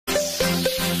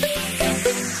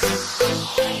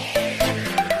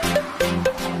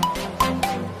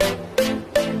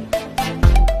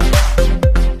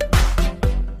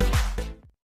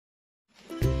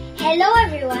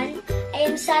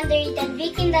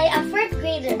Inday, a 4th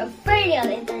grader of Ferrial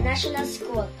International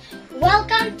School.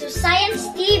 Welcome to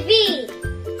Science TV!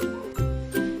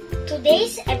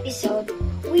 Today's episode,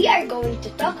 we are going to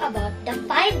talk about the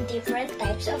 5 different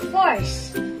types of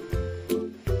force.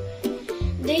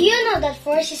 Do you know that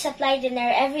force is applied in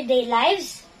our everyday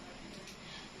lives?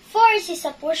 Force is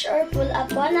a push or pull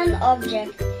upon an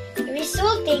object,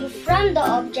 resulting from the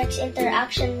object's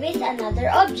interaction with another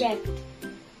object.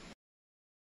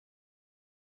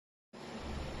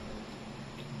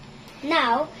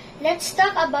 Now, let's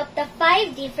talk about the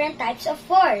 5 different types of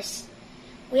force.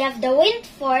 We have the wind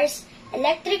force,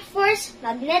 electric force,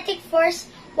 magnetic force,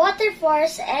 water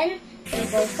force, and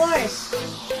people force.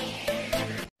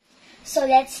 So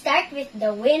let's start with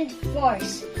the wind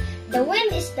force. The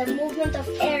wind is the movement of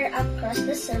air across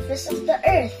the surface of the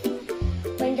earth.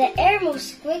 When the air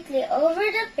moves quickly over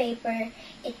the paper,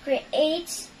 it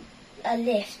creates a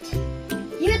lift.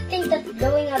 You'd think that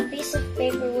blowing a piece of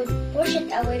paper would push it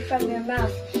away from your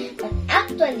mouth, but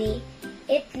actually,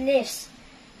 it lifts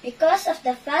because of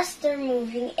the faster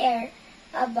moving air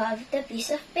above the piece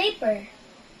of paper.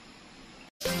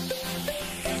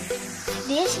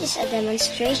 This is a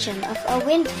demonstration of a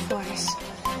wind force.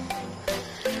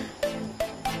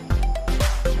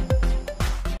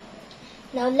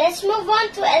 Now let's move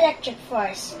on to electric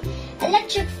force.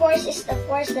 Electric force is the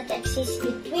force that exists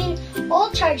between all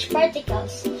charged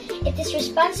particles. It is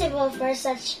responsible for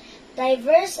such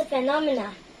diverse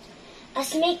phenomena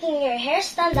as making your hair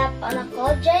stand up on a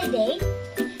cold, dry day,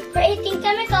 creating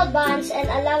chemical bonds, and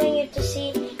allowing you to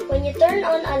see when you turn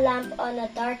on a lamp on a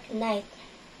dark night.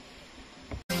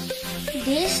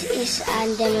 This is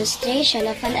a demonstration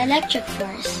of an electric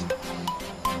force.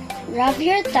 Rub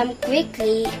your thumb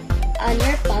quickly on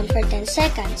your palm for 10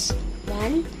 seconds.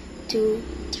 1, 2,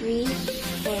 3,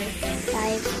 4,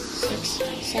 5, 6,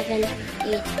 7,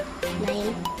 8,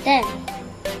 9, 10.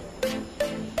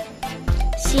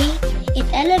 See, it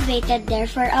elevated there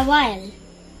for a while.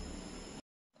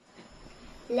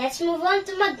 Let's move on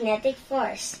to magnetic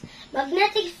force.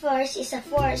 Magnetic force is a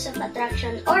force of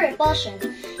attraction or repulsion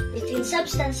between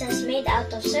substances made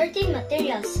out of certain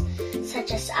materials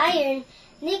such as iron,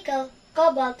 nickel,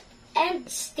 cobalt, and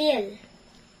steel.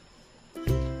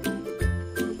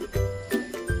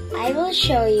 I will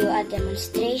show you a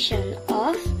demonstration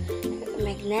of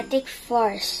magnetic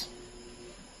force.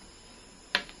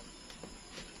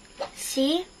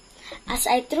 See, as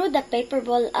I threw the paper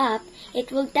ball up,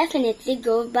 it will definitely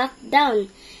go back down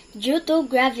due to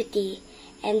gravity,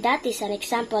 and that is an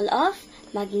example of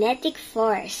magnetic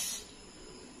force.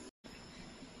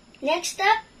 Next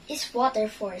up is water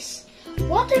force.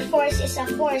 Water force is a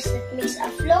force that makes a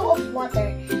flow of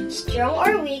water strong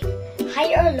or weak, high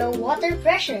or low water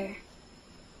pressure.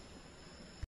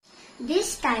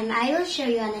 This time, I will show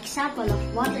you an example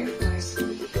of water force.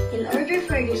 In order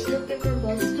for these 2 paper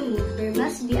balls to move, there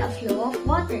must be a flow of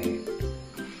water.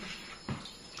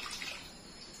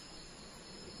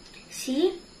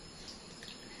 See?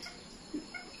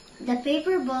 The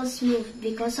paper balls move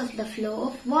because of the flow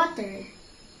of water.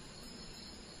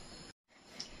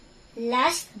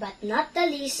 Last but not the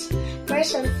least,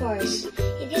 person force.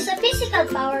 It is a physical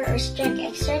power or strength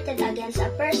exerted against a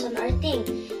person or thing.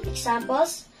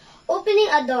 Examples: opening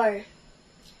a door.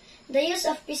 The use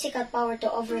of physical power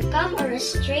to overcome or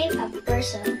restrain a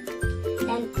person.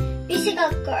 And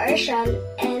physical coercion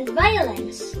and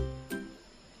violence.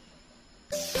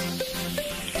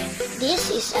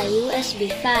 This is a USB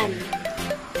fan.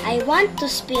 I want to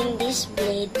spin this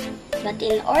blade, but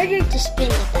in order to spin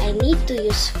it, I need to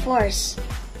use force.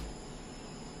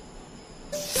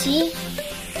 See,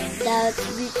 the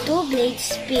 2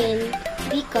 blades spin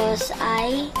because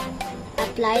I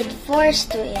applied force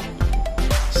to it.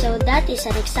 So that is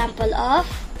an example of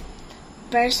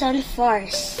person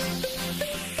force.